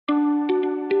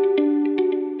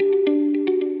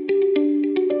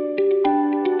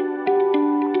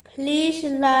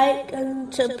like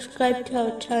and subscribe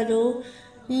to our channel.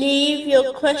 Leave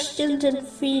your questions and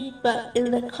feedback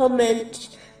in the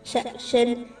comments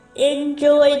section.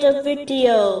 Enjoy the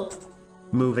video.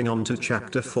 Moving on to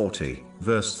chapter 40,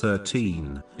 verse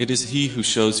 13. It is He who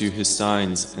shows you His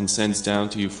signs and sends down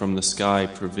to you from the sky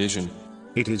provision.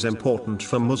 It is important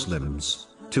for Muslims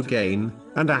to gain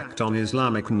and act on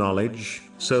Islamic knowledge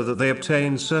so that they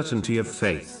obtain certainty of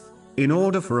faith. In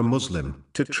order for a Muslim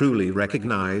to truly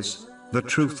recognize the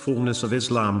truthfulness of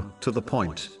Islam to the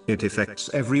point it affects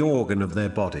every organ of their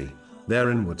body,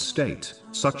 their inward state,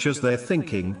 such as their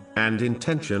thinking and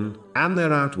intention, and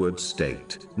their outward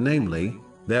state, namely,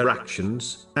 their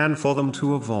actions, and for them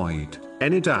to avoid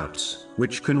any doubts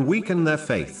which can weaken their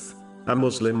faith, a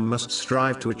Muslim must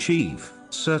strive to achieve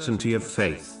certainty of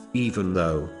faith, even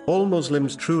though all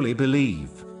Muslims truly believe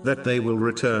that they will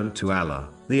return to Allah,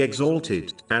 the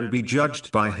Exalted, and be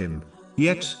judged by Him.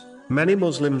 Yet, many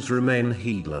Muslims remain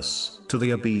heedless to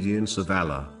the obedience of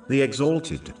Allah, the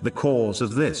Exalted. The cause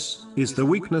of this is the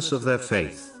weakness of their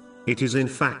faith. It is in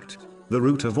fact the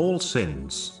root of all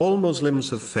sins. All Muslims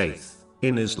have faith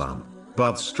in Islam,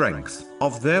 but strength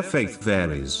of their faith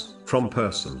varies from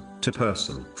person to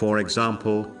person. For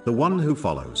example, the one who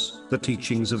follows the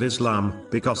teachings of Islam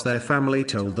because their family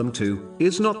told them to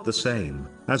is not the same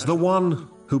as the one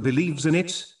who believes in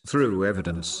it through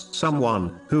evidence.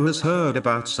 Someone who has heard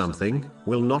about something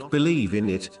will not believe in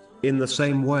it in the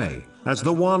same way as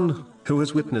the one who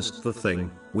has witnessed the thing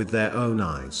with their own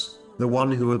eyes. The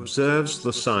one who observes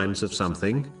the signs of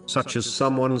something, such as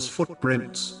someone's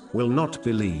footprints, will not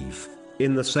believe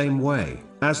in the same way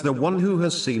as the one who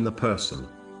has seen the person